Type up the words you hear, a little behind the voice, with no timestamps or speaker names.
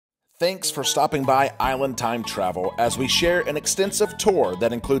Thanks for stopping by Island Time Travel as we share an extensive tour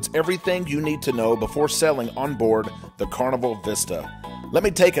that includes everything you need to know before sailing on board the Carnival Vista. Let me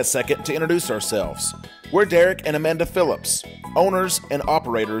take a second to introduce ourselves. We're Derek and Amanda Phillips, owners and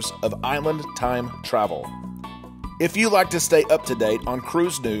operators of Island Time Travel. If you like to stay up to date on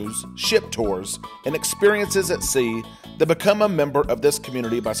cruise news, ship tours, and experiences at sea, then become a member of this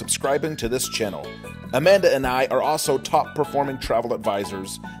community by subscribing to this channel. Amanda and I are also top performing travel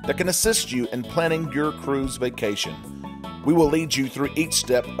advisors that can assist you in planning your cruise vacation. We will lead you through each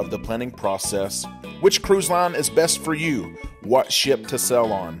step of the planning process, which cruise line is best for you, what ship to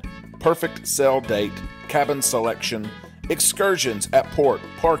sail on, perfect sail date, cabin selection, excursions at port,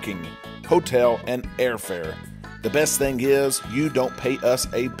 parking, hotel, and airfare. The best thing is you don't pay us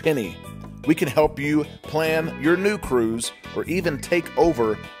a penny. We can help you plan your new cruise or even take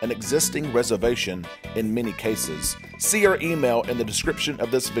over an existing reservation in many cases. See our email in the description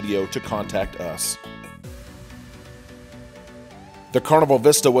of this video to contact us. The Carnival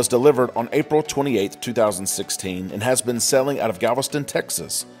Vista was delivered on April 28, 2016 and has been sailing out of Galveston,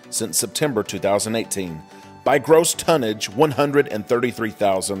 Texas since September 2018. By gross tonnage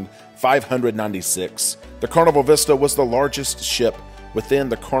 133,596, the Carnival Vista was the largest ship within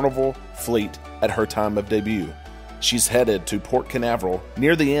the Carnival fleet at her time of debut. She's headed to Port Canaveral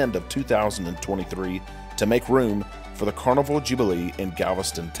near the end of 2023 to make room for the Carnival Jubilee in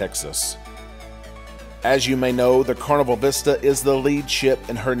Galveston, Texas. As you may know, the Carnival Vista is the lead ship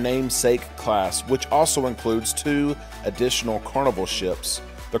in her namesake class, which also includes two additional Carnival ships,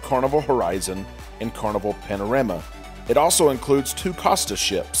 the Carnival Horizon and Carnival Panorama. It also includes two Costa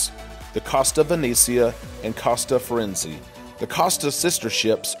ships, the Costa Venecia and Costa Firenze. The Costa sister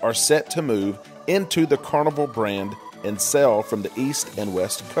ships are set to move into the Carnival brand and sail from the east and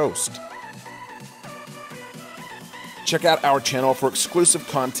west coast. Check out our channel for exclusive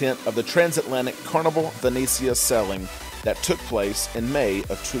content of the transatlantic Carnival Venecia sailing that took place in May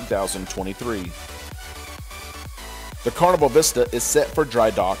of 2023. The Carnival Vista is set for dry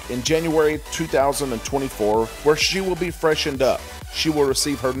dock in January 2024, where she will be freshened up. She will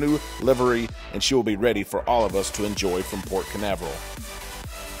receive her new livery and she will be ready for all of us to enjoy from Port Canaveral.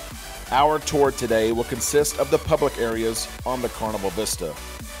 Our tour today will consist of the public areas on the Carnival Vista.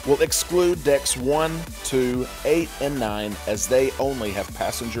 We'll exclude decks 1, 2, 8, and 9 as they only have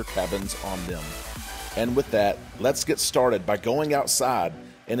passenger cabins on them. And with that, let's get started by going outside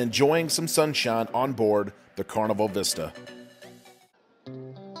and enjoying some sunshine on board the Carnival Vista.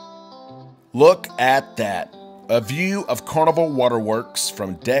 Look at that. A view of Carnival Waterworks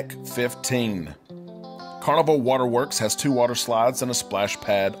from Deck 15. Carnival Waterworks has two water slides and a splash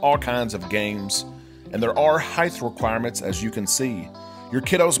pad, all kinds of games, and there are height requirements as you can see. Your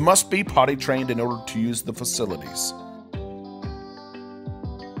kiddos must be potty trained in order to use the facilities.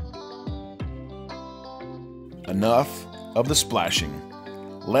 Enough of the splashing.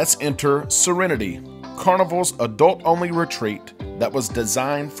 Let's enter Serenity, Carnival's adult-only retreat that was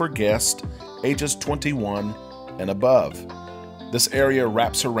designed for guests ages 21 and above. This area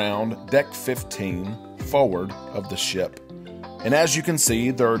wraps around Deck 15 forward of the ship. And as you can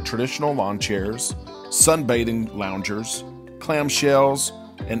see, there are traditional lawn chairs, sunbathing loungers, clamshells,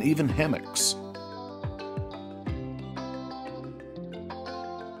 and even hammocks.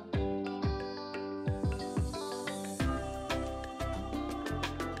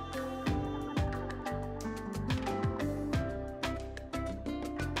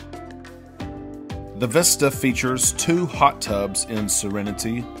 The Vista features two hot tubs in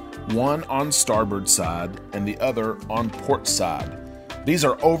Serenity, one on starboard side and the other on port side. These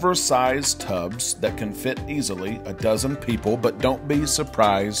are oversized tubs that can fit easily a dozen people, but don't be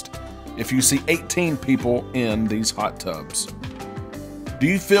surprised if you see 18 people in these hot tubs. Do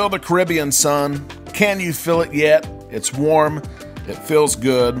you feel the Caribbean sun? Can you feel it yet? It's warm, it feels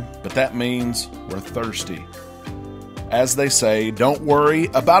good, but that means we're thirsty. As they say, don't worry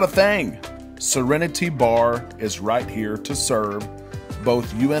about a thing. Serenity Bar is right here to serve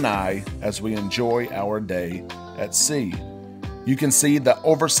both you and I as we enjoy our day at sea. You can see the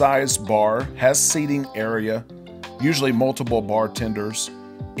oversized bar has seating area, usually multiple bartenders,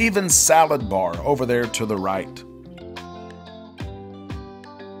 even salad bar over there to the right.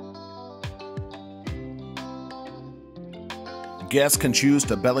 Guests can choose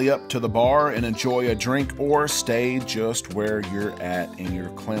to belly up to the bar and enjoy a drink or stay just where you're at in your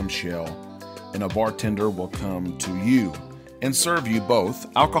clamshell, and a bartender will come to you and serve you both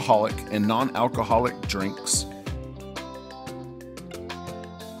alcoholic and non-alcoholic drinks.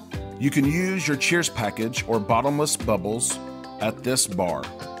 You can use your cheers package or bottomless bubbles at this bar.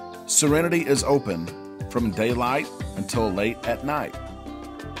 Serenity is open from daylight until late at night.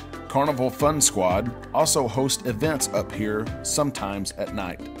 Carnival Fun Squad also host events up here sometimes at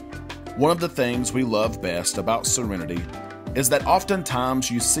night. One of the things we love best about Serenity is that oftentimes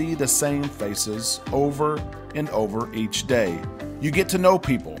you see the same faces over and over each day. You get to know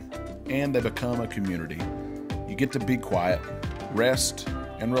people, and they become a community. You get to be quiet, rest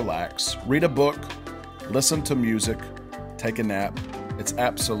and relax, read a book, listen to music, take a nap. It's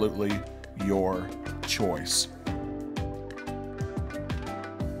absolutely your choice.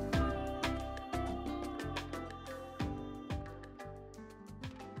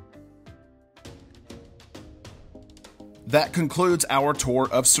 That concludes our tour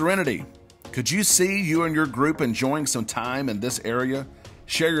of Serenity. Could you see you and your group enjoying some time in this area?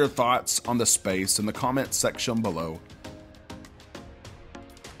 Share your thoughts on the space in the comment section below.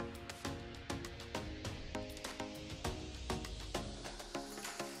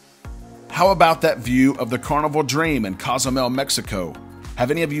 How about that view of the Carnival Dream in Cozumel, Mexico?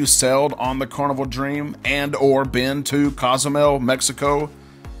 Have any of you sailed on the Carnival Dream and or been to Cozumel, Mexico?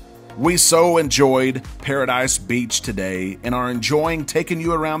 We so enjoyed Paradise Beach today and are enjoying taking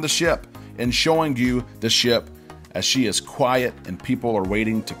you around the ship and showing you the ship as she is quiet and people are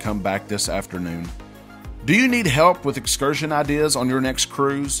waiting to come back this afternoon. Do you need help with excursion ideas on your next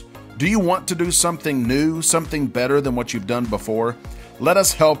cruise? Do you want to do something new, something better than what you've done before? Let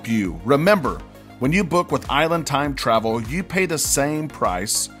us help you. Remember, when you book with Island Time Travel, you pay the same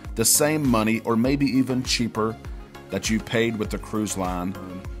price, the same money, or maybe even cheaper that you paid with the cruise line.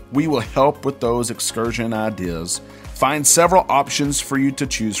 We will help with those excursion ideas, find several options for you to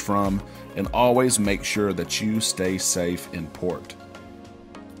choose from, and always make sure that you stay safe in port.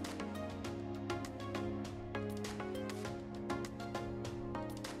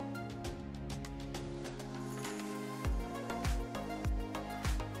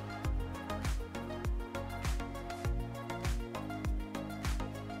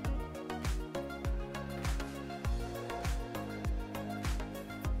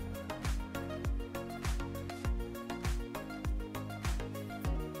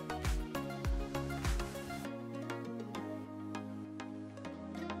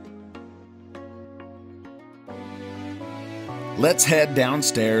 Let's head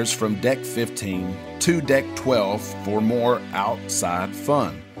downstairs from deck 15 to deck 12 for more outside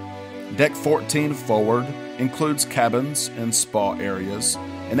fun. Deck 14 forward includes cabins and spa areas,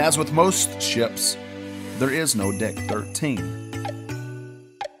 and as with most ships, there is no deck 13.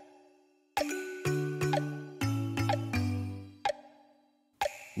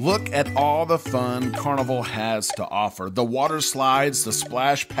 Look at all the fun Carnival has to offer. The water slides, the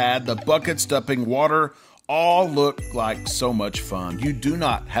splash pad, the buckets dumping water, all look like so much fun. You do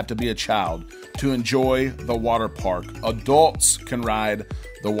not have to be a child to enjoy the water park. Adults can ride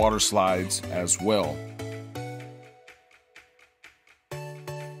the water slides as well.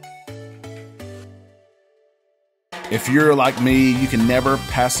 If you're like me, you can never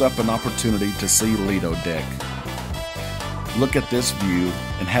pass up an opportunity to see Lido Deck. Look at this view,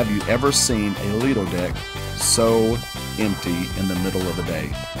 and have you ever seen a Lido Deck so empty in the middle of the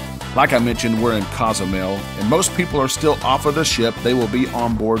day? Like I mentioned, we're in Cozumel, and most people are still off of the ship. They will be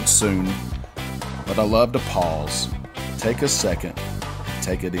on board soon. But I love to pause, take a second, and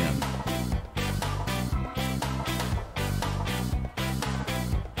take it in.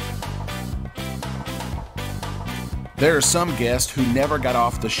 There are some guests who never got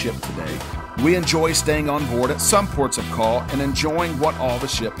off the ship today. We enjoy staying on board at some ports of call and enjoying what all the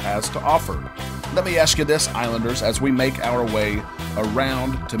ship has to offer. Let me ask you this, Islanders, as we make our way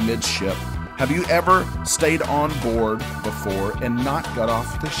around to midship. Have you ever stayed on board before and not got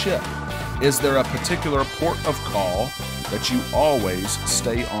off the ship? Is there a particular port of call that you always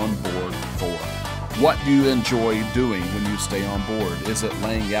stay on board for? What do you enjoy doing when you stay on board? Is it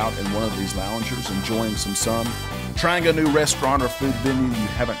laying out in one of these loungers, enjoying some sun? Trying a new restaurant or food venue you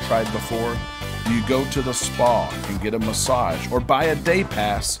haven't tried before? Do you go to the spa and get a massage or buy a day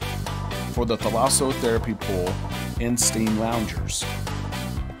pass for the thalassotherapy pool and steam loungers?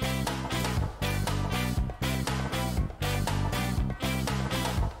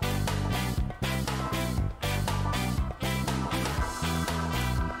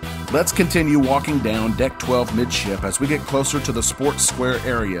 Let's continue walking down deck 12 midship as we get closer to the sports square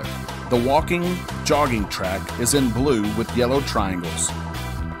area. The walking, jogging track is in blue with yellow triangles.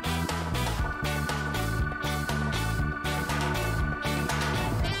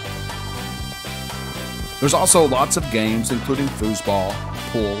 There's also lots of games including foosball,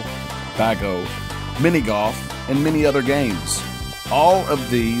 pool, bago, mini golf, and many other games. All of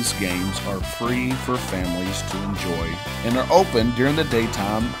these games are free for families to enjoy and are open during the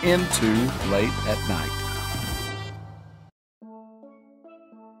daytime into late at night.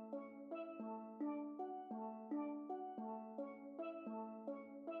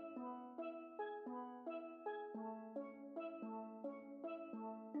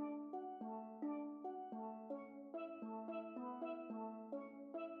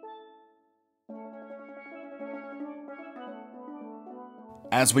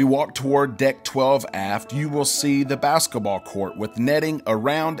 As we walk toward Deck 12 aft, you will see the basketball court with netting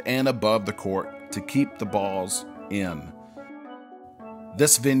around and above the court to keep the balls in.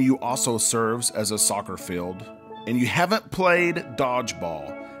 This venue also serves as a soccer field, and you haven't played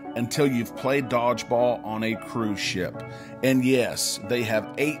dodgeball until you've played dodgeball on a cruise ship. And yes, they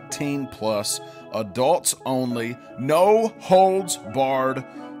have 18 plus, adults only, no holds barred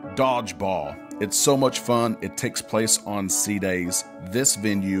dodgeball. It's so much fun. It takes place on sea days. This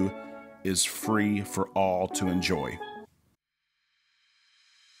venue is free for all to enjoy.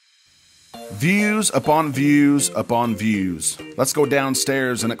 Views upon views upon views. Let's go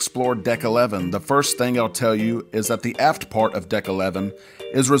downstairs and explore Deck 11. The first thing I'll tell you is that the aft part of Deck 11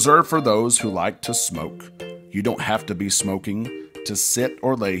 is reserved for those who like to smoke. You don't have to be smoking to sit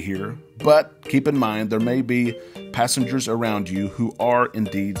or lay here, but keep in mind there may be passengers around you who are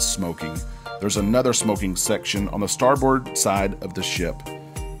indeed smoking. There's another smoking section on the starboard side of the ship,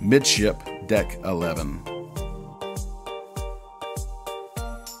 midship Deck 11.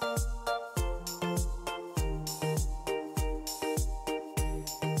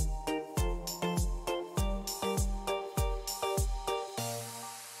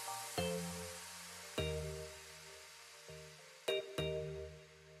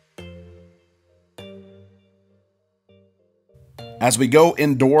 As we go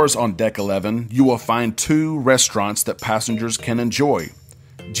indoors on Deck 11, you will find 2 restaurants that passengers can enjoy.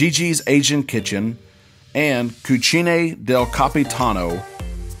 Gigi's Asian Kitchen and Cucine del Capitano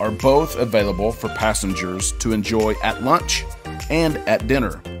are both available for passengers to enjoy at lunch and at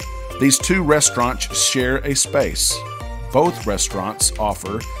dinner. These 2 restaurants share a space. Both restaurants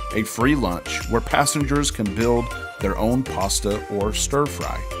offer a free lunch where passengers can build their own pasta or stir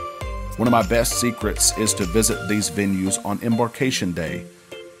fry. One of my best secrets is to visit these venues on embarkation day.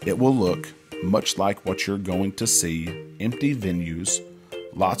 It will look much like what you're going to see: empty venues,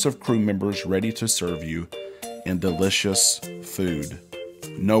 lots of crew members ready to serve you, and delicious food.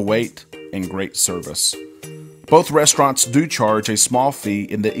 No wait and great service. Both restaurants do charge a small fee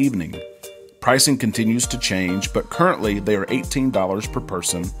in the evening. Pricing continues to change, but currently they are $18 per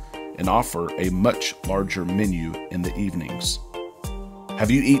person and offer a much larger menu in the evenings. Have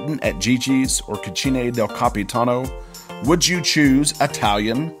you eaten at Gigi's or Cucine del Capitano? Would you choose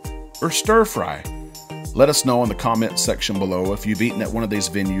Italian or stir fry? Let us know in the comment section below if you've eaten at one of these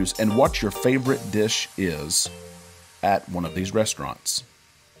venues and what your favorite dish is at one of these restaurants.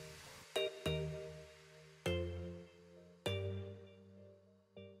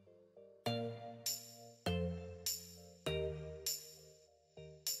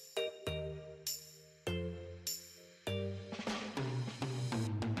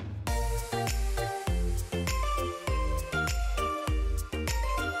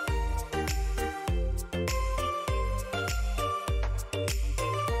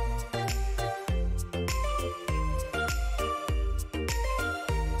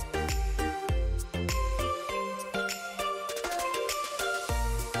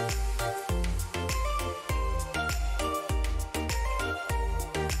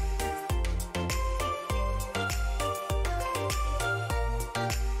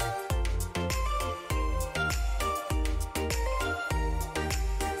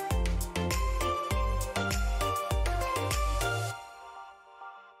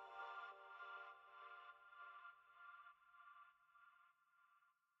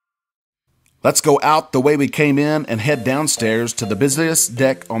 Let's go out the way we came in and head downstairs to the busiest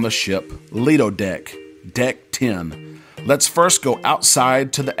deck on the ship, Lido Deck, Deck 10. Let's first go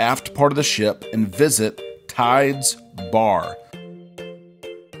outside to the aft part of the ship and visit Tide's Bar.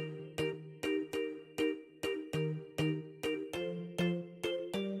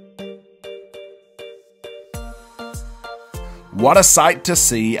 What a sight to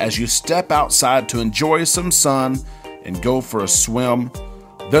see as you step outside to enjoy some sun and go for a swim.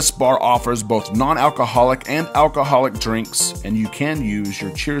 This bar offers both non-alcoholic and alcoholic drinks, and you can use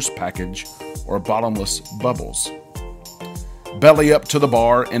your Cheers package or bottomless bubbles. Belly up to the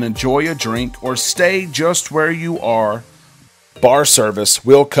bar and enjoy a drink, or stay just where you are. Bar service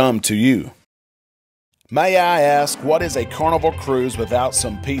will come to you. May I ask, what is a Carnival cruise without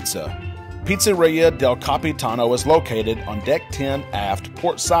some pizza? Pizzeria del Capitano is located on Deck 10 aft,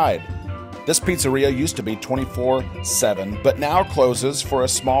 port side. This pizzeria used to be 24/7, but now closes for a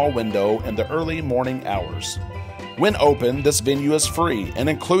small window in the early morning hours. When open, this venue is free and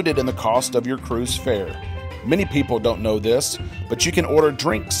included in the cost of your cruise fare. Many people don't know this, but you can order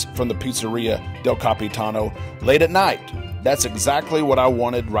drinks from the Pizzeria del Capitano late at night. That's exactly what I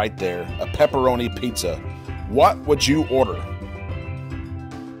wanted right there, a pepperoni pizza. What would you order?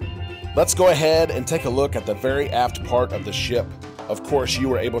 Let's go ahead and take a look at the very aft part of the ship, Of course, you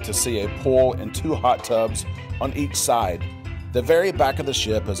were able to see a pool and 2 hot tubs on each side. The very back of the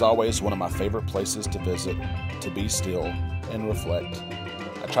ship is always one of my favorite places to visit, to be still and reflect.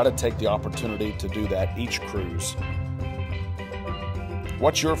 I try to take the opportunity to do that each cruise.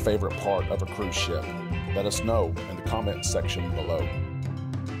 What's your favorite part of a cruise ship? Let us know in the comments section below.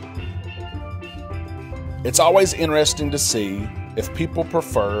 It's always interesting to see if people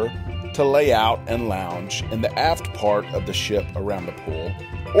prefer to lay out and lounge in the aft part of the ship around the pool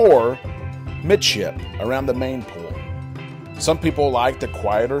or midship around the main pool. Some people like the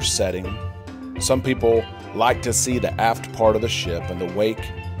quieter setting. Some people like to see the aft part of the ship in the wake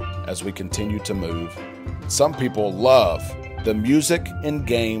as we continue to move. Some people love the music and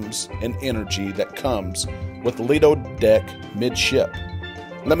games and energy that comes with Lido Deck midship.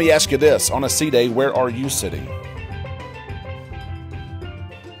 Let me ask you this, on a sea day, where are you sitting?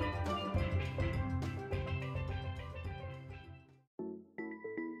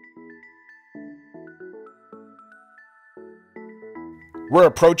 We're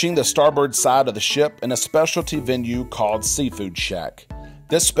approaching the starboard side of the ship in a specialty venue called Seafood Shack.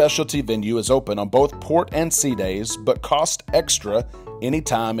 This specialty venue is open on both port and sea days, but costs extra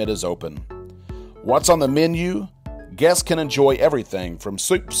anytime it is open. What's on the menu? Guests can enjoy everything from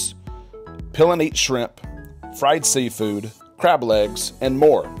soups, peel and eat shrimp, fried seafood, crab legs, and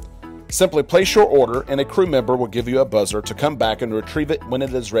more. Simply place your order and a crew member will give you a buzzer to come back and retrieve it when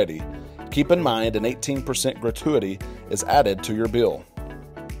it is ready. Keep in mind an 18% gratuity is added to your bill.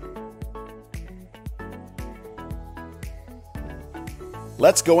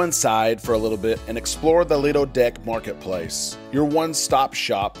 Let's go inside for a little bit and explore the Lido Deck Marketplace, your one-stop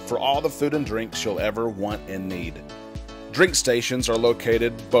shop for all the food and drinks you'll ever want and need. Drink stations are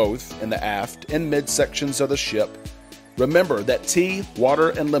located both in the aft and mid sections of the ship. Remember that tea,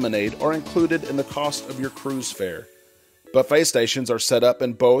 water, and lemonade are included in the cost of your cruise fare. Buffet stations are set up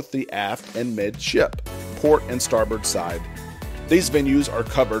in both the aft and mid-ship, port and starboard side. These venues are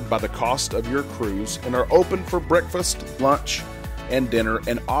covered by the cost of your cruise and are open for breakfast, lunch, and dinner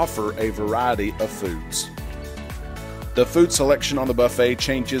and offer a variety of foods. The food selection on the buffet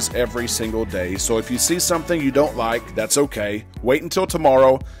changes every single day, so if you see something you don't like, that's okay. Wait until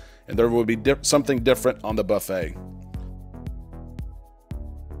tomorrow and there will be something different on the buffet.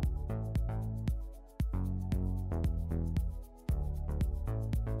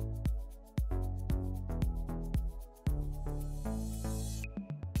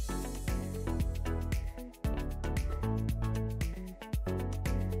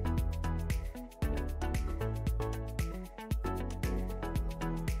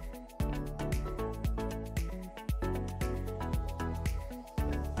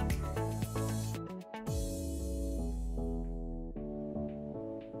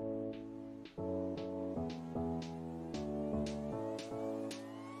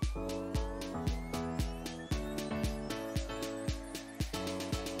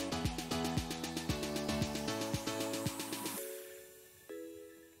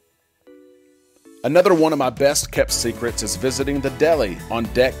 Another one of my best kept secrets is visiting the deli on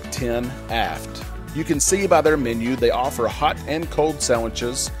Deck 10 aft. You can see by their menu they offer hot and cold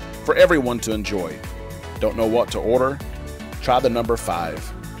sandwiches for everyone to enjoy. Don't know what to order? Try the number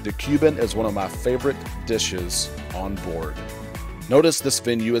 5. The Cuban is one of my favorite dishes on board. Notice this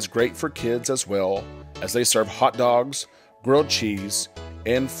venue is great for kids as well, as they serve hot dogs, grilled cheese,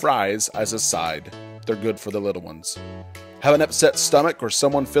 and fries as a side. They're good for the little ones. Have an upset stomach or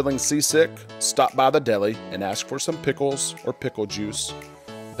someone feeling seasick? Stop by the deli and ask for some pickles or pickle juice.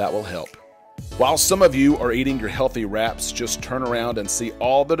 That will help. While some of you are eating your healthy wraps, just turn around and see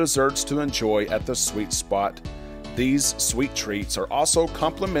all the desserts to enjoy at the sweet spot. These sweet treats are also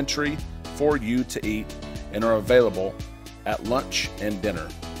complimentary for you to eat and are available at lunch and dinner.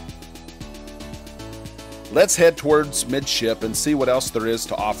 Let's head towards midship and see what else there is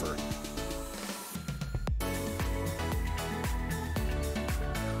to offer.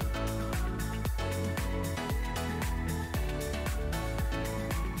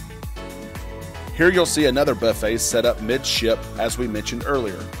 Here you'll see another buffet set up midship as we mentioned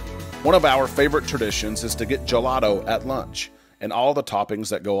earlier. One of our favorite traditions is to get gelato at lunch and all the toppings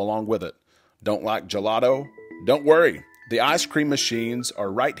that go along with it. Don't like gelato? Don't worry. The ice cream machines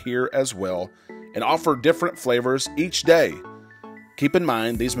are right here as well and offer different flavors each day. Keep in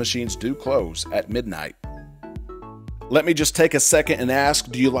mind these machines do close at midnight. Let me just take a second and ask,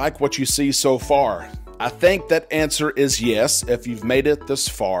 do you like what you see so far? I think that answer is yes if you've made it this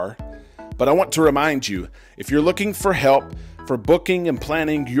far. But I want to remind you, if you're looking for help for booking and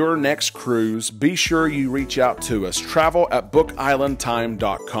planning your next cruise, be sure you reach out to us.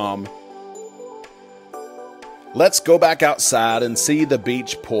 Travel@bookislandtime.com. Let's go back outside and see the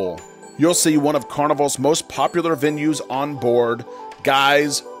beach pool. You'll see one of Carnival's most popular venues on board,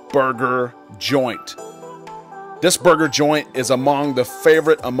 Guy's Burger Joint. This burger joint is among the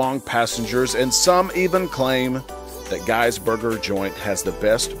favorite among passengers, and some even claim that Guy's Burger Joint has the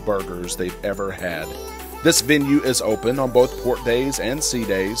best burgers they've ever had. This venue is open on both port days and sea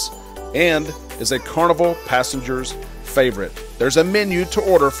days, and is a Carnival passenger's favorite. There's a menu to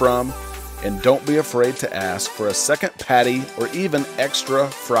order from, and don't be afraid to ask for a second patty or even extra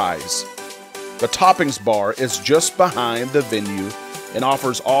fries. The toppings bar is just behind the venue and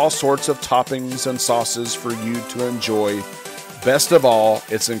offers all sorts of toppings and sauces for you to enjoy. Best of all,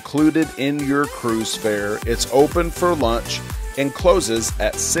 it's included in your cruise fare. It's open for lunch and closes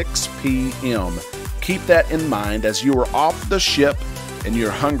at 6 p.m. Keep that in mind as you are off the ship and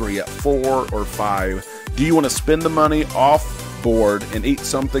you're hungry at 4 or 5. Do you want to spend the money off board and eat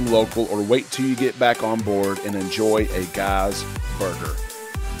something local, or wait till you get back on board and enjoy a Guy's Burger?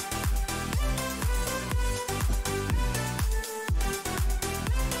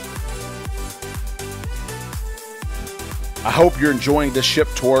 I hope you're enjoying this ship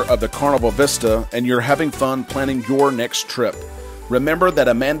tour of the Carnival Vista and you're having fun planning your next trip. Remember that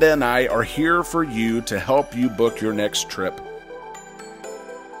Amanda and I are here for you to help you book your next trip.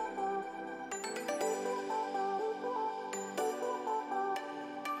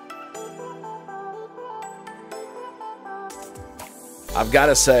 I've got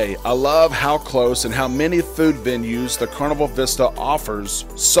to say, I love how close and how many food venues the Carnival Vista offers,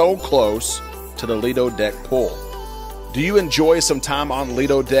 so close to the Lido Deck pool. Do you enjoy some time on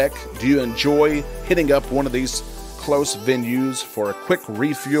Lido Deck? Do you enjoy hitting up one of these close venues for a quick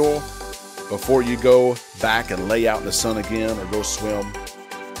refuel before you go back and lay out in the sun again or go swim?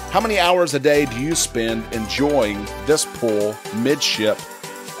 How many hours a day do you spend enjoying this pool midship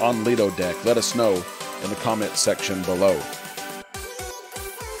on Lido Deck? Let us know in the comment section below.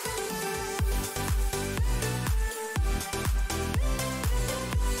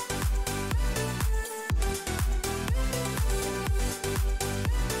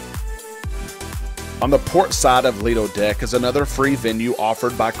 On the port side of Lido Deck is another free venue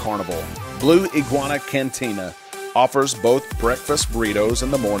offered by Carnival. Blue Iguana Cantina offers both breakfast burritos in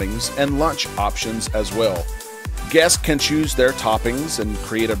the mornings and lunch options as well. Guests can choose their toppings and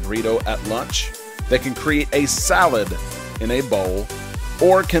create a burrito at lunch. They can create a salad in a bowl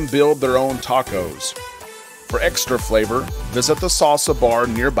or can build their own tacos. For extra flavor, visit the salsa bar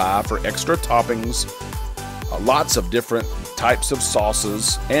nearby for extra toppings, lots of different types of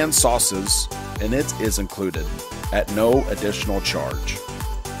sauces, and it is included at no additional charge.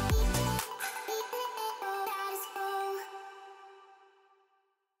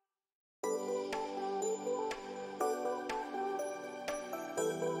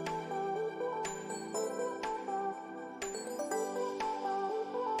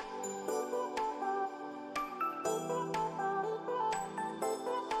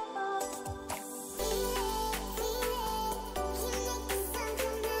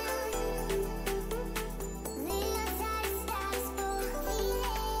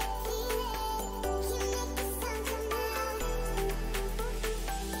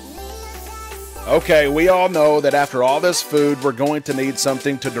 Okay, we all know that after all this food, we're going to need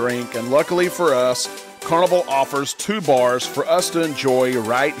something to drink, and luckily for us, Carnival offers 2 bars for us to enjoy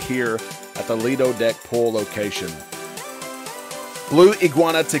right here at the Lido Deck pool location. Blue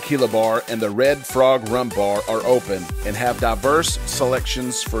Iguana Tequila Bar and the Red Frog Rum Bar are open and have diverse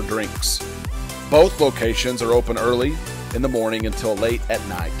selections for drinks. Both locations are open early in the morning until late at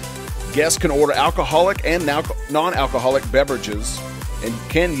night. Guests can order alcoholic and non-alcoholic beverages and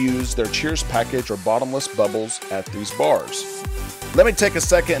can use their Cheers package or bottomless bubbles at these bars. Let me take a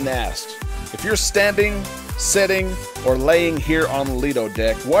second and ask, if you're standing, sitting, or laying here on Lido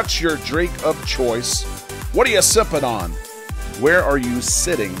Deck, what's your drink of choice? What are you sipping on? Where are you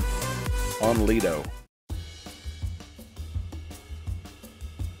sitting on Lido?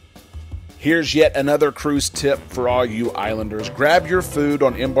 Here's yet another cruise tip for all you islanders. Grab your food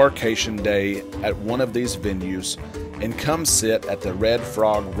on embarkation day at one of these venues and come sit at the Red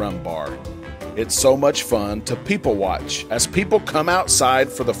Frog Rum Bar. It's so much fun to people watch. As people come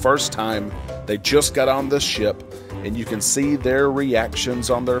outside for the first time, they just got on the ship, and you can see their reactions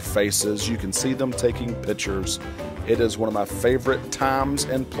on their faces. You can see them taking pictures. It is one of my favorite times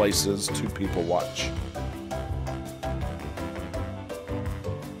and places to people watch.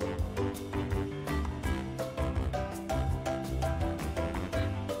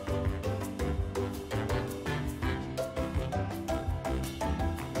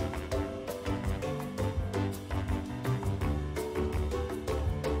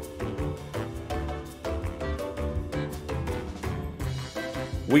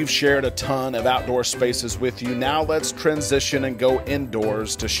 We've shared a ton of outdoor spaces with you. Now let's transition and go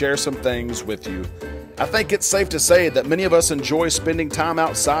indoors to share some things with you. I think it's safe to say that many of us enjoy spending time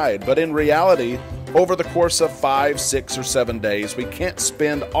outside, but in reality, over the course of 5, 6, or 7 days, we can't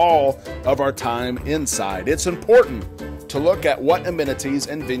spend all of our time inside. It's important to look at what amenities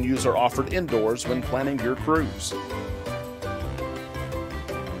and venues are offered indoors when planning your cruise.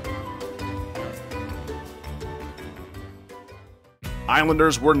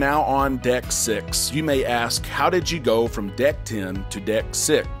 Islanders, we're now on Deck 6. You may ask, how did you go from Deck 10 to Deck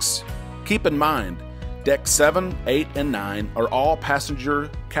 6? Keep in mind, Deck 7, 8, and 9 are all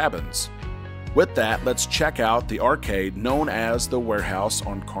passenger cabins. With that, let's check out the arcade known as the Warehouse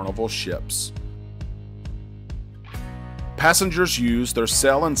on Carnival ships. Passengers use their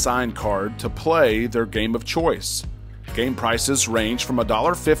sell and sign card to play their game of choice. Game prices range from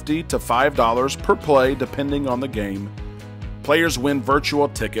 $1.50 to $5 per play depending on the game. Players win virtual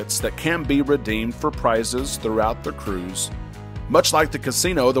tickets that can be redeemed for prizes throughout the cruise. Much like the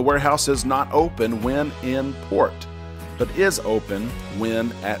casino, the Warehouse is not open when in port, but is open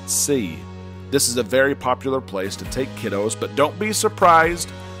when at sea. This is a very popular place to take kiddos, but don't be surprised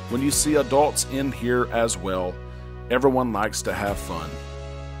when you see adults in here as well. Everyone likes to have fun.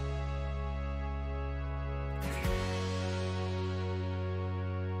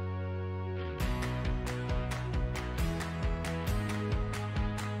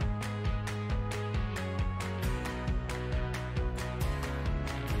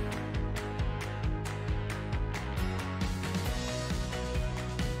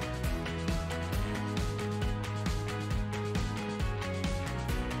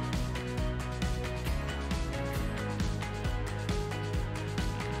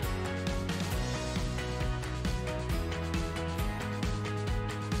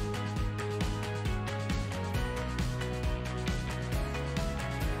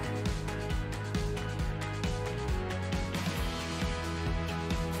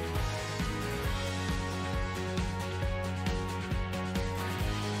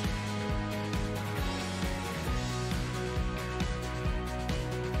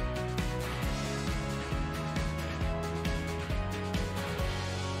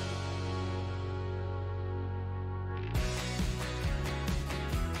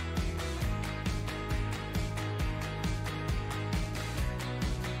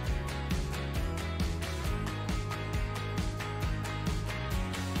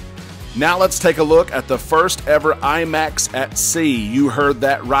 Now let's take a look at the first ever IMAX at sea. You heard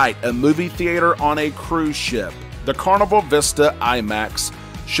that right, a movie theater on a cruise ship. The Carnival Vista IMAX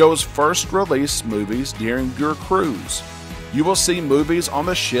shows first release movies during your cruise. You will see movies on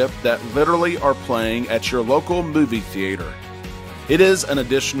the ship that literally are playing at your local movie theater. It is an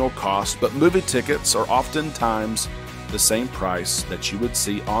additional cost, but movie tickets are oftentimes the same price that you would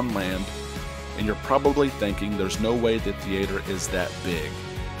see on land, and you're probably thinking there's no way the theater is that big.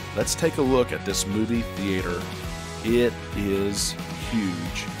 Let's take a look at this movie theater. It is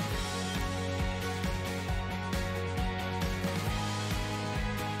huge.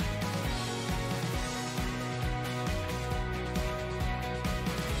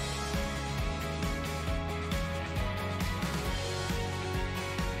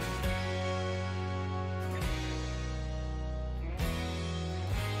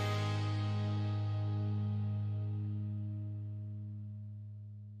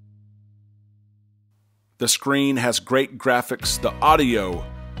 The screen has great graphics, the audio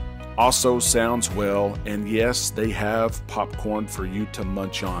also sounds well, and yes, they have popcorn for you to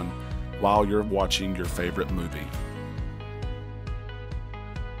munch on while you're watching your favorite movie.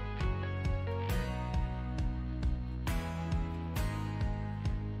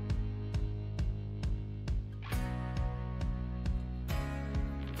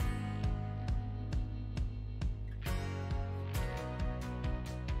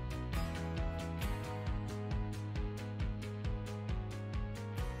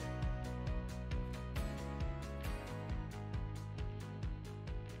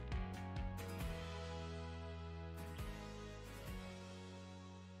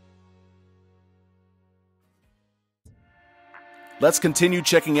 Let's continue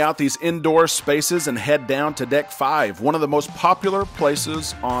checking out these indoor spaces and head down to Deck 5, one of the most popular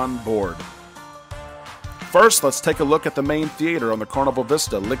places on board. First, let's take a look at the main theater on the Carnival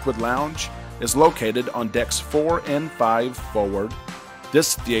Vista. Liquid Lounge is located on Decks 4 and 5 forward.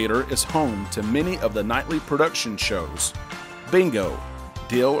 This theater is home to many of the nightly production shows, Bingo,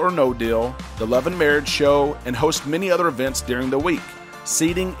 Deal or No Deal, The Love and Marriage Show, and hosts many other events during the week.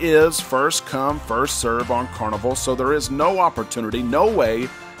 Seating is first come, first serve on Carnival, so there is no opportunity, no way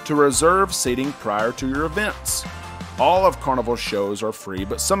to reserve seating prior to your events. All of Carnival's shows are free,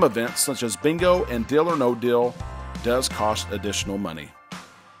 but some events, such as bingo and Deal or No Deal, does cost additional money.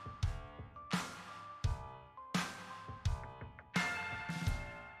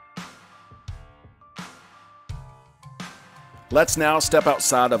 Let's now step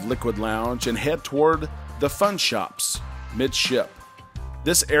outside of Liquid Lounge and head toward the fun shops, midship.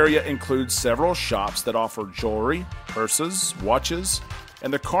 This area includes several shops that offer jewelry, purses, watches,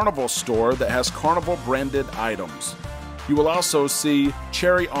 and the Carnival store that has Carnival branded items. You will also see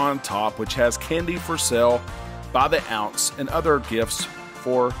Cherry on Top, which has candy for sale by the ounce and other gifts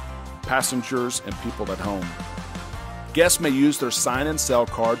for passengers and people at home. Guests may use their sign and sell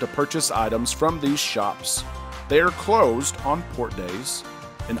card to purchase items from these shops. They are closed on port days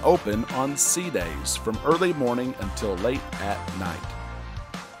and open on sea days from early morning until late at night.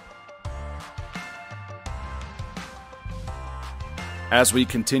 As we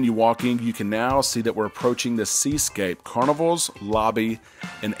continue walking, you can now see that we're approaching the Seascape, Carnival's lobby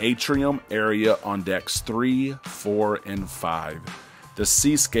and atrium area on decks 3, 4, and 5. The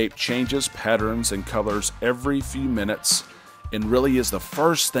Seascape changes patterns and colors every few minutes and really is the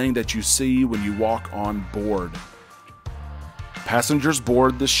first thing that you see when you walk on board. Passengers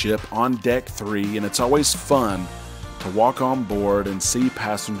board the ship on deck 3, and it's always fun to walk on board and see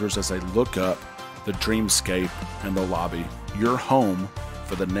passengers as they look up the dreamscape and the lobby. You're home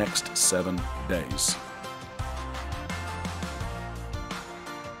for the next 7 days.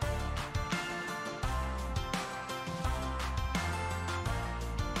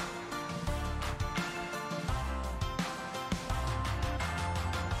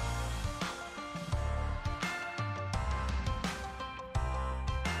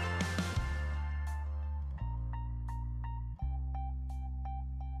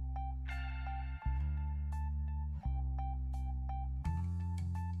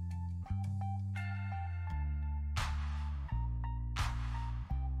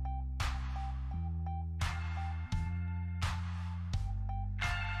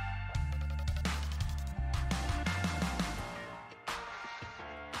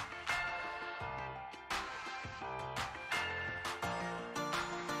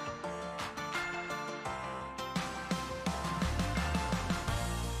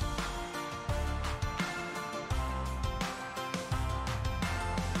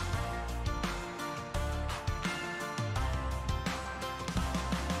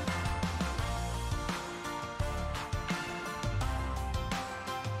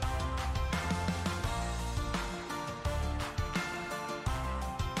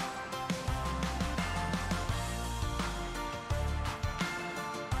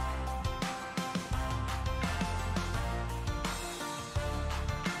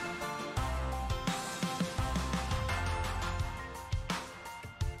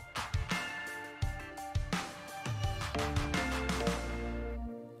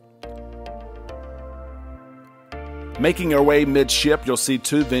 Making our way midship, you'll see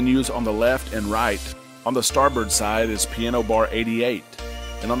 2 venues on the left and right. On the starboard side is Piano Bar 88,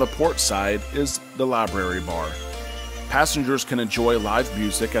 and on the port side is the Library Bar. Passengers can enjoy live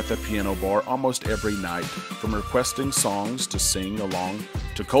music at the Piano Bar almost every night. From requesting songs to sing along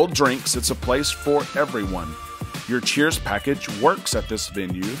to cold drinks, it's a place for everyone. Your Cheers package works at this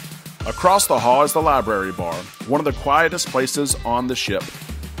venue. Across the hall is the Library Bar, one of the quietest places on the ship.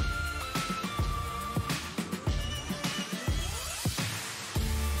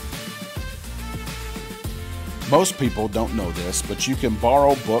 Most people don't know this, but you can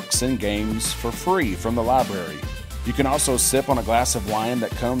borrow books and games for free from the library. You can also sip on a glass of wine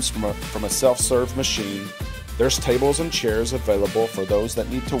that comes from a self-serve machine. There's tables and chairs available for those that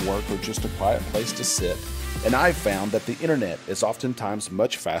need to work or just a quiet place to sit. And I've found that the internet is oftentimes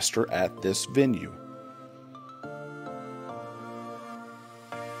much faster at this venue.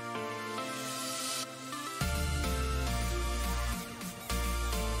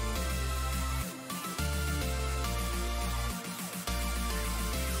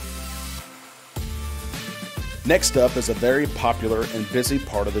 Next up is a very popular and busy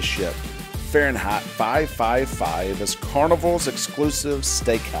part of the ship. Fahrenheit 555 is Carnival's exclusive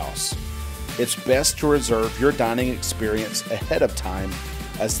steakhouse. It's best to reserve your dining experience ahead of time,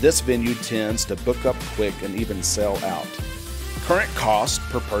 as this venue tends to book up quick and even sell out. Current cost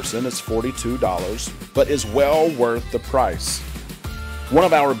per person is $42, but is well worth the price. One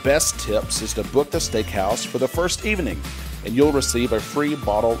of our best tips is to book the steakhouse for the first evening, and you'll receive a free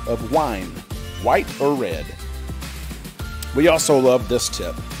bottle of wine, white or red. We also love this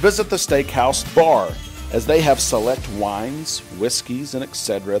tip. Visit the steakhouse bar, as they have select wines, whiskeys, and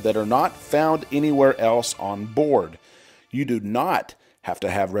etc. that are not found anywhere else on board. You do not have to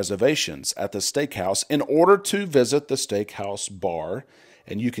have reservations at the steakhouse in order to visit the steakhouse bar,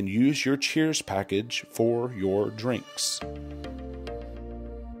 and you can use your Cheers package for your drinks.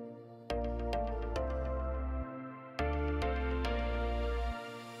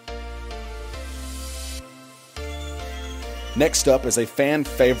 Next up is a fan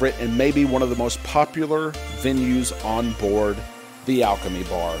favorite and maybe one of the most popular venues on board, the Alchemy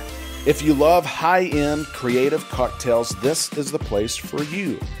Bar. If you love high-end creative cocktails, this is the place for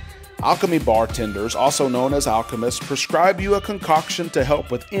you. Alchemy bartenders, also known as alchemists, prescribe you a concoction to help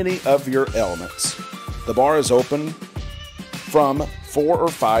with any of your ailments. The bar is open from 4 or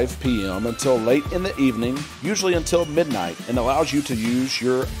 5 p.m. until late in the evening, usually until midnight, and allows you to use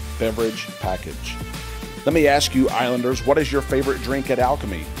your beverage package. Let me ask you, Islanders, what is your favorite drink at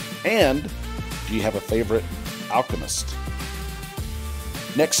Alchemy? And do you have a favorite alchemist?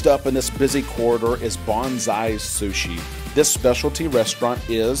 Next up in this busy corridor is Bonsai Sushi. This specialty restaurant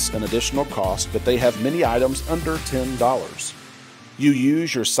is an additional cost, but they have many items under $10. You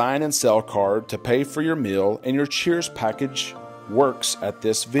use your sign and sell card to pay for your meal, and your Cheers package works at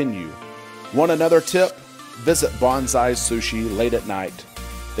this venue. Want another tip? Visit Bonsai Sushi late at night.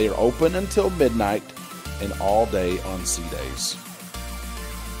 They are open until midnight and all day on sea days.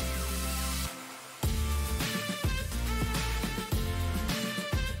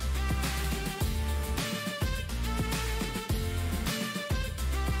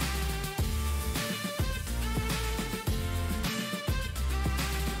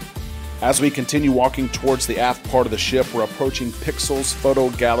 As we continue walking towards the aft part of the ship, we're approaching Pixel's Photo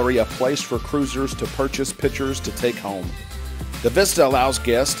Gallery, a place for cruisers to purchase pictures to take home. The Vista allows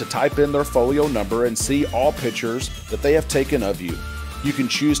guests to type in their folio number and see all pictures that they have taken of you. You can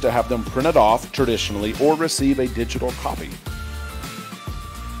choose to have them printed off traditionally or receive a digital copy.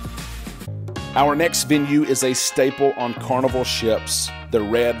 Our next venue is a staple on Carnival ships, the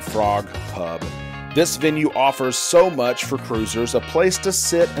Red Frog Pub. This venue offers so much for cruisers: a place to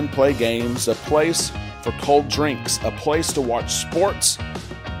sit and play games, a place for cold drinks, a place to watch sports,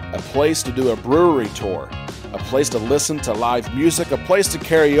 a place to do a brewery tour, a place to listen to live music, a place to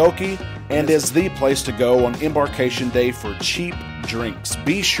karaoke, and is the place to go on embarkation day for cheap drinks.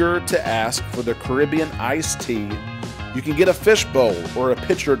 Be sure to ask for the Caribbean iced tea. You can get a fish bowl or a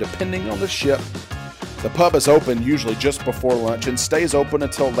pitcher depending on the ship. The pub is open usually just before lunch and stays open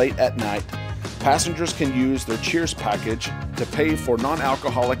until late at night. Passengers can use their Cheers package to pay for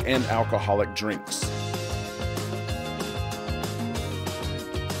non-alcoholic and alcoholic drinks.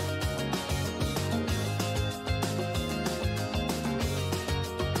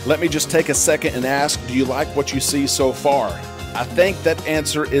 Let me just take a second and ask, do you like what you see so far? I think that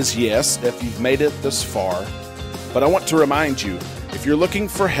answer is yes if you've made it this far. But I want to remind you, if you're looking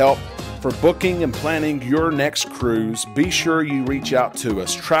for help for booking and planning your next cruise, be sure you reach out to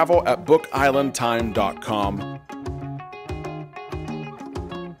us. travel@bookislandtime.com.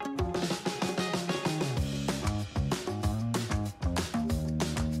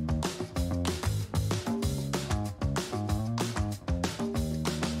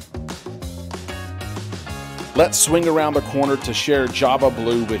 Let's swing around the corner to share Java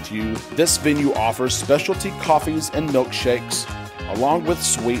Blue with you. This venue offers specialty coffees and milkshakes, along with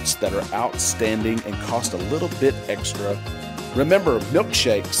sweets that are outstanding and cost a little bit extra. Remember,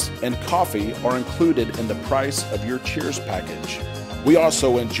 milkshakes and coffee are included in the price of your Cheers package. We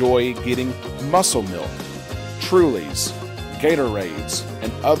also enjoy getting Muscle Milk, Trulies, Gatorades,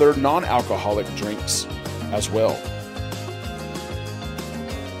 and other non-alcoholic drinks as well.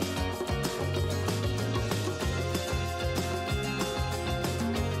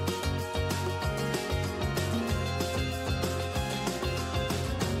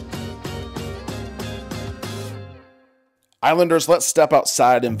 Islanders, let's step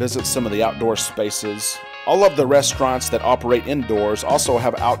outside and visit some of the outdoor spaces. All of the restaurants that operate indoors also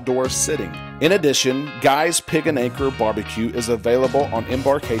have outdoor sitting. In addition, Guy's Pig and Anchor Barbecue is available on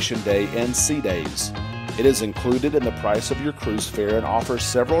embarkation day and sea days. It is included in the price of your cruise fare and offers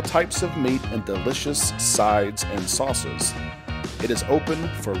several types of meat and delicious sides and sauces. It is open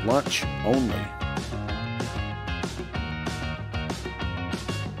for lunch only.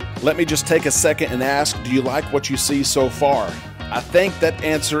 Let me just take a second and ask, do you like what you see so far? I think that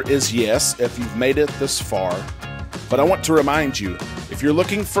answer is yes if you've made it this far. But I want to remind you, if you're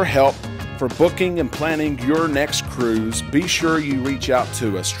looking for help for booking and planning your next cruise, be sure you reach out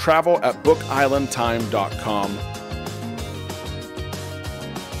to us. travel@bookislandtime.com.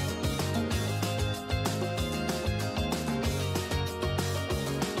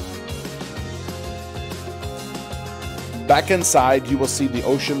 Back inside, you will see the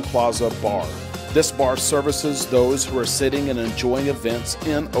Ocean Plaza Bar. This bar services those who are sitting and enjoying events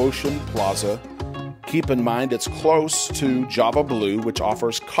in Ocean Plaza. Keep in mind it's close to Java Blue, which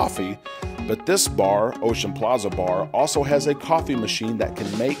offers coffee, but this bar, Ocean Plaza Bar, also has a coffee machine that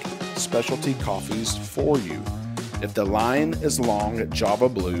can make specialty coffees for you. If the line is long at Java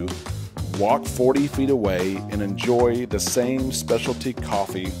Blue, walk 40 feet away and enjoy the same specialty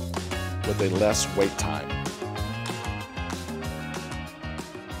coffee with a less wait time.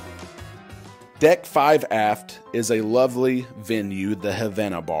 Deck 5 Aft is a lovely venue, the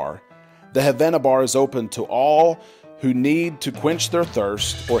Havana Bar. The Havana Bar is open to all who need to quench their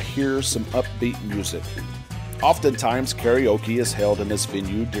thirst or hear some upbeat music. Oftentimes, karaoke is held in this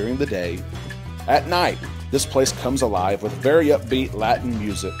venue during the day. At night, this place comes alive with very upbeat Latin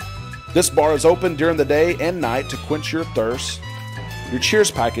music. This bar is open during the day and night to quench your thirst. Your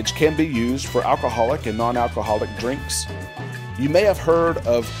Cheers package can be used for alcoholic and non-alcoholic drinks. You may have heard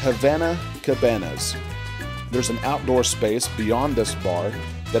of Havana Cabanas. There's an outdoor space beyond this bar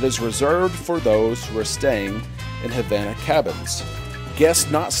that is reserved for those who are staying in Havana cabins. Guests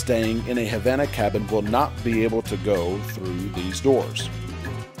not staying in a Havana cabin will not be able to go through these doors.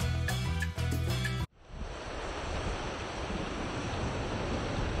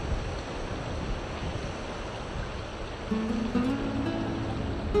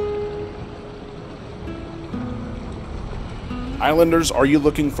 Islanders, are you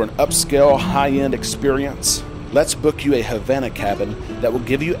looking for an upscale, high-end experience? Let's book you a Havana cabin that will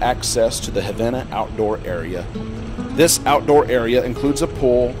give you access to the Havana outdoor area. This outdoor area includes a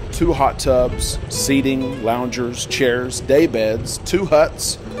pool, 2 hot tubs, seating, loungers, chairs, day beds, 2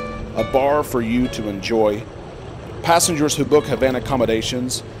 huts, a bar for you to enjoy. Passengers who book Havana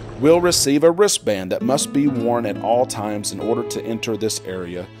accommodations will receive a wristband that must be worn at all times in order to enter this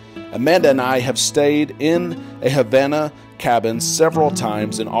area. Amanda and I have stayed in a Havana cabin several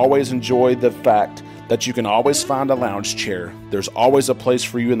times and always enjoy the fact that you can always find a lounge chair. There's always a place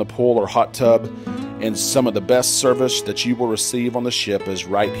for you in the pool or hot tub, and some of the best service that you will receive on the ship is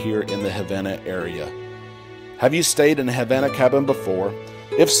right here in the Havana area. Have you stayed in a Havana cabin before?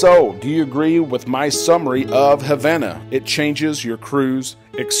 If so, do you agree with my summary of Havana? It changes your cruise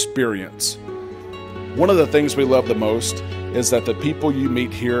experience. One of the things we love the most is that the people you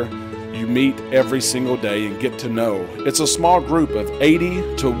meet here, you meet every single day and get to know. It's a small group of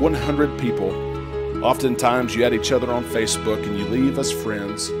 80 to 100 people. Oftentimes you add each other on Facebook and you leave as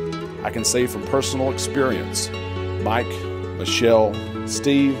friends. I can say from personal experience, Mike, Michelle,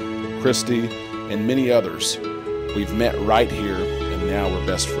 Steve, Christy, and many others, we've met right here and now we're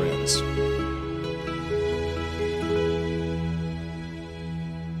best friends.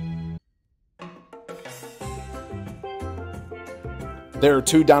 There are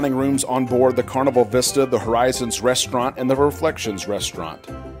 2 dining rooms on board the Carnival Vista, the Horizons Restaurant and the Reflections Restaurant.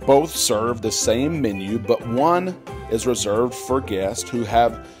 Both serve the same menu, but one is reserved for guests who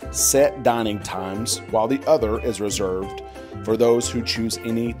have set dining times, while the other is reserved for those who choose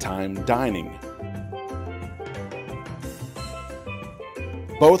anytime dining.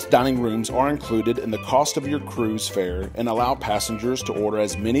 Both dining rooms are included in the cost of your cruise fare and allow passengers to order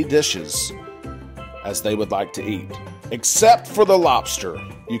as many dishes as they would like to eat. Except for the lobster.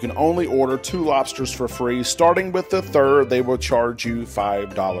 You can only order 2 lobsters for free. Starting with the 3rd, they will charge you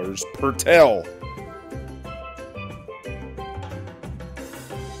 $5 per tail.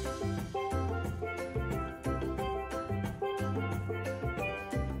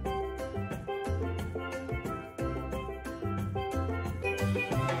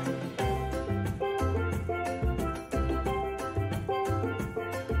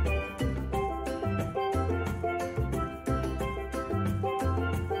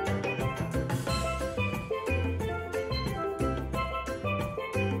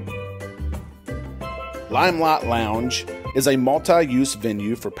 Limelight Lounge is a multi-use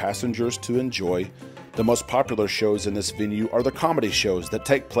venue for passengers to enjoy. The most popular shows in this venue are the comedy shows that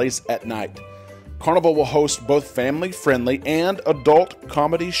take place at night. Carnival will host both family-friendly and adult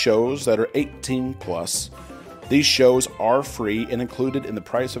comedy shows that are 18 plus. These shows are free and included in the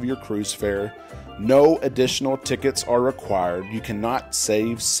price of your cruise fare. No additional tickets are required. You cannot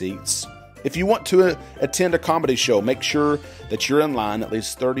save seats. If you want to attend a comedy show, make sure that you're in line at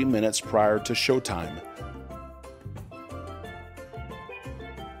least 30 minutes prior to showtime.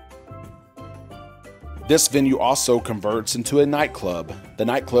 This venue also converts into a nightclub. The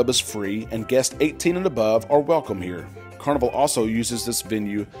nightclub is free and guests 18 and above are welcome here. Carnival also uses this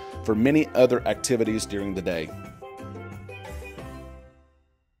venue for many other activities during the day.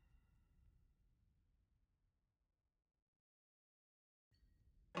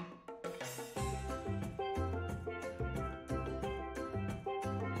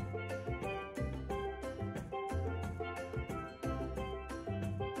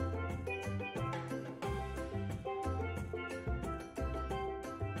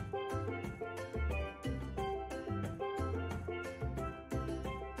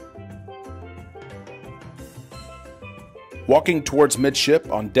 Walking towards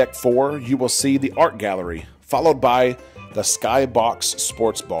midship on deck 4, you will see the art gallery, followed by the Skybox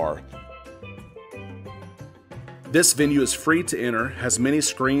Sports Bar. This venue is free to enter, has many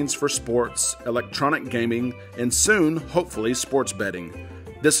screens for sports, electronic gaming, and soon, hopefully, sports betting.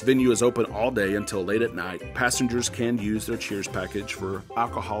 This venue is open all day until late at night. Passengers can use their Cheers package for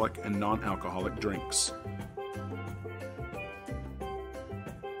alcoholic and non-alcoholic drinks.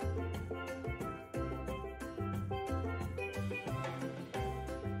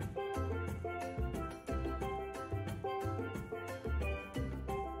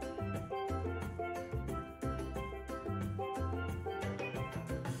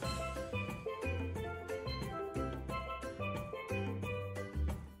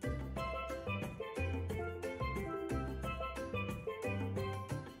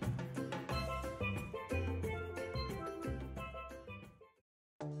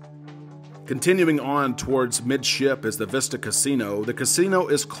 Continuing on towards midship is the Vista Casino. The casino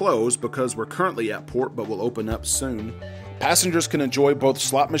is closed because we're currently at port, but will open up soon. Passengers can enjoy both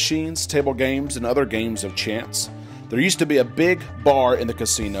slot machines, table games, and other games of chance. There used to be a big bar in the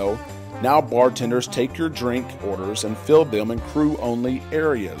casino. Now bartenders take your drink orders and fill them in crew-only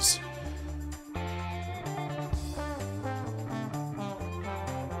areas.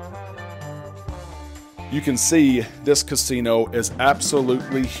 You can see this casino is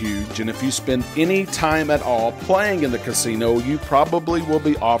absolutely huge, and if you spend any time at all playing in the casino, you probably will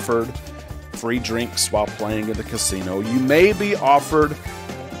be offered free drinks while playing in the casino. You may be offered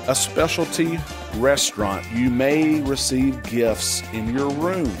a specialty restaurant. You may receive gifts in your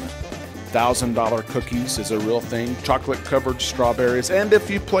room. $1,000 cookies is a real thing, chocolate-covered strawberries, and if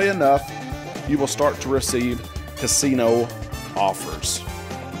you play enough, you will start to receive casino offers.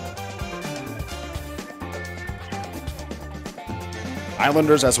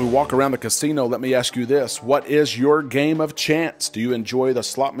 Islanders, as we walk around the casino, let me ask you this. What is your game of chance? Do you enjoy the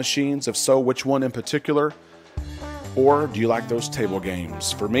slot machines? If so, which one in particular? Or do you like those table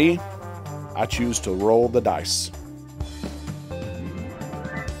games? For me, I choose to roll the dice.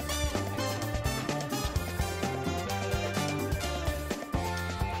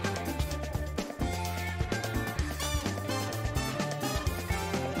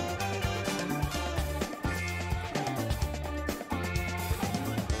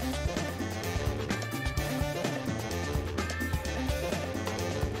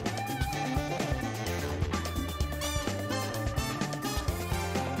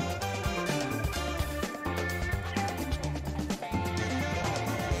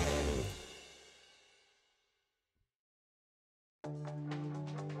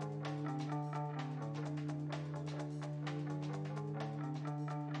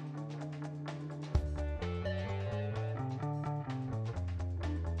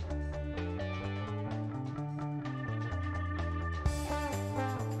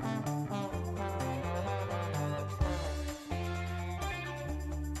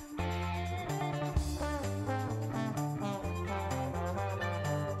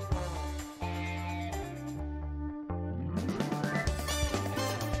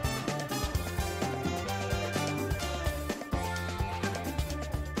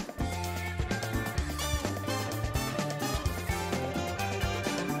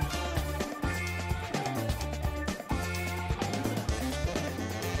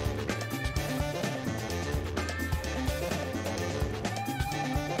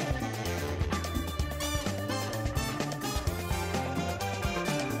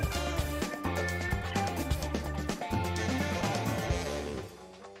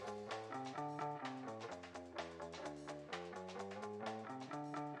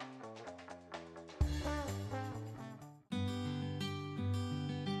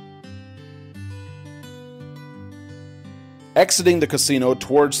 Exiting the casino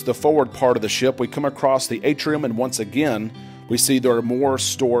towards the forward part of the ship, we come across the atrium, and once again, we see there are more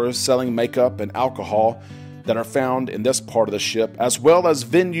stores selling makeup and alcohol that are found in this part of the ship, as well as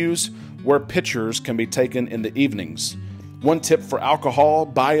venues where pictures can be taken in the evenings. One tip for alcohol: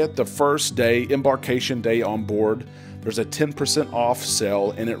 buy it the first day, embarkation day on board. There's a 10% off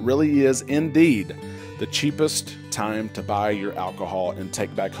sale, and it really is indeed the cheapest time to buy your alcohol and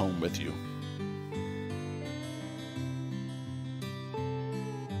take back home with you.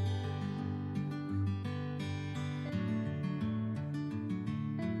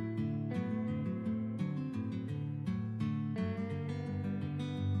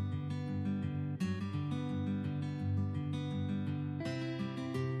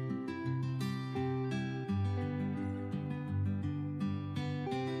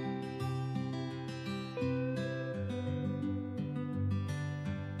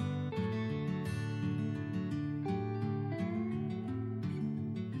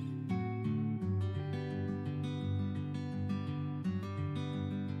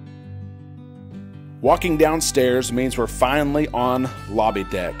 Walking downstairs means we're finally on lobby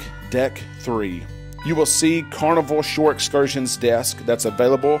deck, deck 3. You will see Carnival Shore Excursions desk that's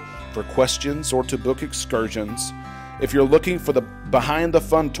available for questions or to book excursions. If you're looking for the Behind the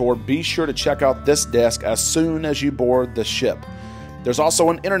Fun tour, be sure to check out this desk as soon as you board the ship. There's also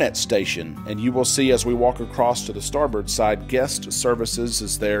an internet station, and you will see as we walk across to the starboard side, guest services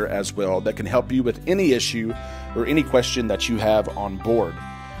is there as well that can help you with any issue or any question that you have on board.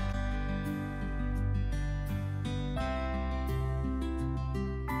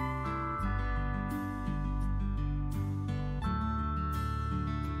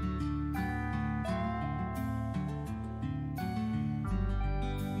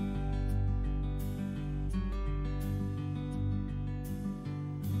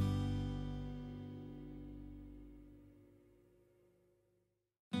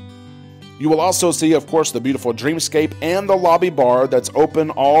 You will also see, of course, the beautiful Dreamscape and the lobby bar that's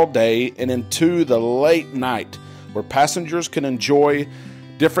open all day and into the late night, where passengers can enjoy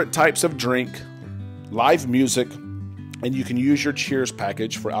different types of drink, live music, and you can use your Cheers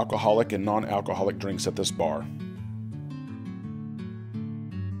package for alcoholic and non-alcoholic drinks at this bar.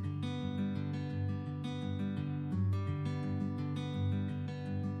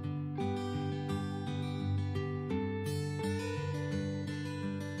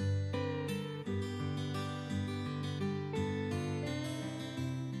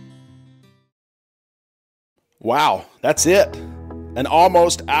 Wow, that's it. An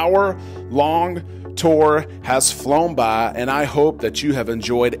almost hour-long tour has flown by, and I hope that you have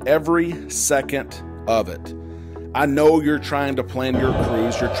enjoyed every second of it. I know you're trying to plan your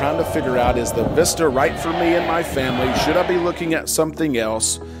cruise. You're trying to figure out, is the Vista right for me and my family? Should I be looking at something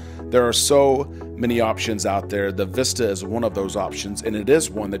else? There are so many options out there. The Vista is one of those options, and it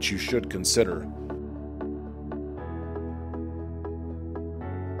is one that you should consider.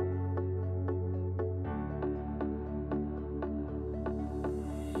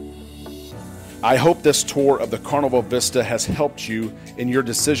 I hope this tour of the Carnival Vista has helped you in your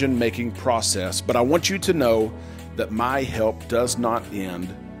decision-making process, but I want you to know that my help does not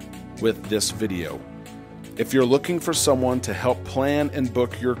end with this video. If you're looking for someone to help plan and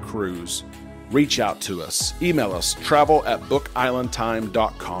book your cruise, reach out to us. Email us,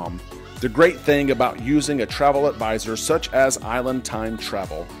 travel@bookislandtime.com. The great thing about using a travel advisor such as Island Time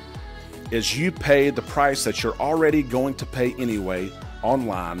Travel is you pay the price that you're already going to pay anyway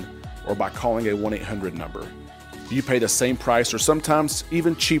online, or by calling a 1-800 number. You pay the same price or sometimes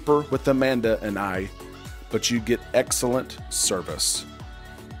even cheaper with Amanda and I, but you get excellent service.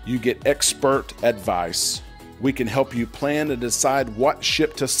 You get expert advice. We can help you plan and decide what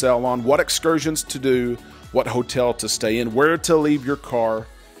ship to sail on, what excursions to do, what hotel to stay in, where to leave your car,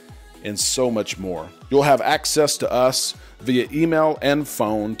 and so much more. You'll have access to us via email and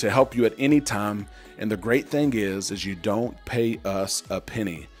phone to help you at any time, and the great thing is you don't pay us a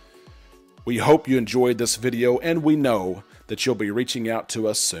penny. We hope you enjoyed this video, and we know that you'll be reaching out to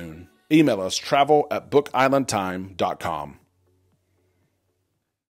us soon. Email us, travel@bookislandtime.com.